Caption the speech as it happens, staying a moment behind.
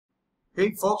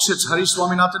Hey folks, it's Hari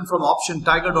Swaminathan from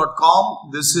OptionTiger.com.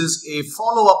 This is a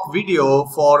follow-up video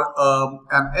for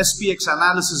an SPX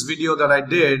analysis video that I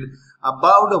did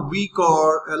about a week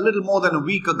or a little more than a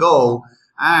week ago,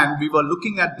 and we were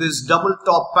looking at this double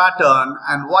top pattern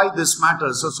and why this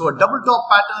matters. So a double top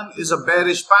pattern is a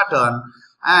bearish pattern,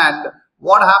 and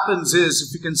what happens is,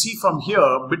 if you can see from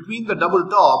here, between the double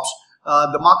tops,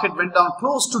 the market went down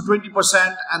close to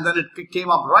 20% and then it came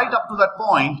up right up to that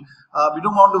point. We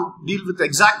don't want to deal with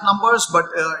exact numbers, but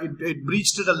it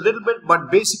breached it a little bit.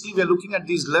 But basically, we are looking at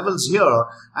these levels here,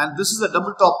 and this is a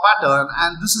double top pattern,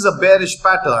 and this is a bearish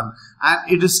pattern,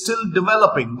 and it is still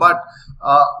developing. But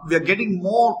we are getting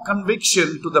more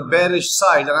conviction to the bearish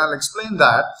side, and I'll explain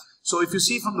that. So if you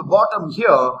see from the bottom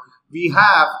here, we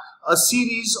have a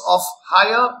series of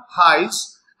higher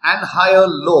highs and higher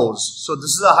lows. So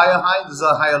this is a higher high, this is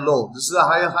a higher low, this is a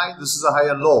higher high, this is a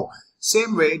higher low.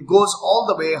 Same way, it goes all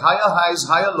the way, higher highs,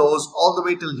 higher lows, all the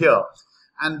way till here.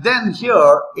 And then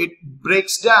here, it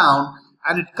breaks down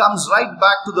and it comes right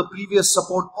back to the previous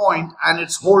support point and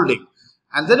it's holding.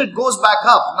 And then it goes back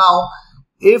up. Now,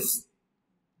 if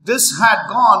this had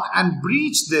gone and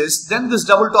breached this, then this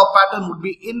double top pattern would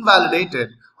be invalidated.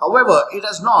 However, it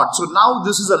has not. So now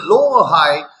this is a lower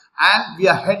high and we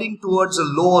are heading towards a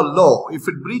lower low. If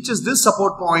it breaches this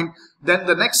support point, then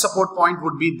the next support point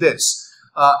would be this.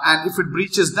 And if it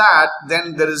breaches that,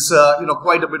 then there is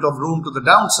quite a bit of room to the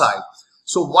downside.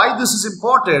 So why this is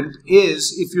important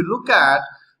is, if you look at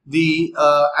the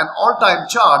an all-time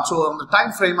chart. So on the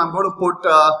time frame, I'm going to put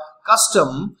a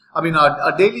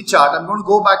daily chart. I'm going to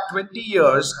go back 20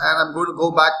 years and I'm going to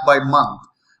go back by month.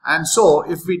 And so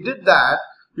if we did that,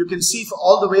 you can see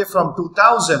all the way from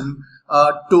 2000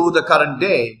 to the current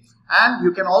day. And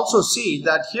you can also see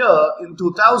that here in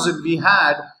 2000 we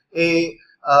had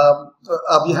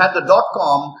the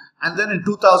dot-com, and then in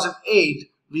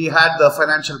 2008 we had the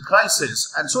financial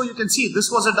crisis. And so you can see this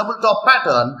was a double top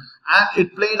pattern and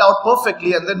it played out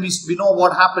perfectly, and then we know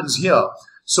what happens here.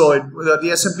 So the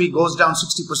S&P goes down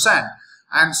 60%.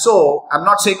 And so I'm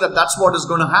not saying that that's what is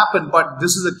going to happen, but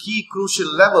this is a key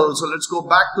crucial level. So let's go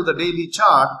back to the daily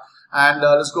chart and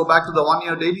let's go back to the 1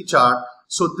 year daily chart.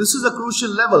 So this is a crucial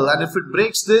level, and if it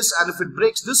breaks this and if it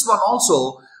breaks this one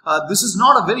also, this is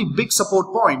not a very big support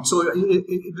point, so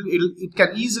it can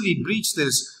easily breach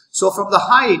this. So from the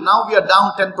high, now we are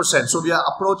down 10%. So we are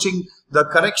approaching the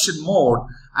correction mode,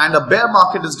 and a bear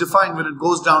market is defined when it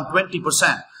goes down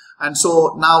 20%. And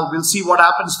so now we'll see what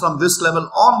happens from this level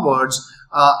onwards,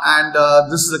 and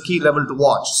this is a key level to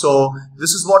watch. So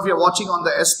this is what we are watching on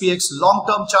the SPX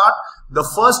long-term chart. The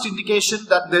first indication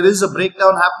that there is a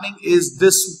breakdown happening is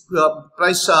this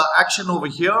price action over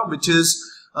here, which is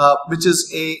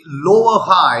a lower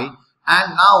high,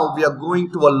 and now we are going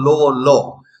to a lower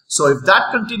low. So if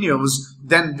that continues,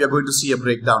 then we are going to see a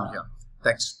breakdown here.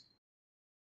 Thanks.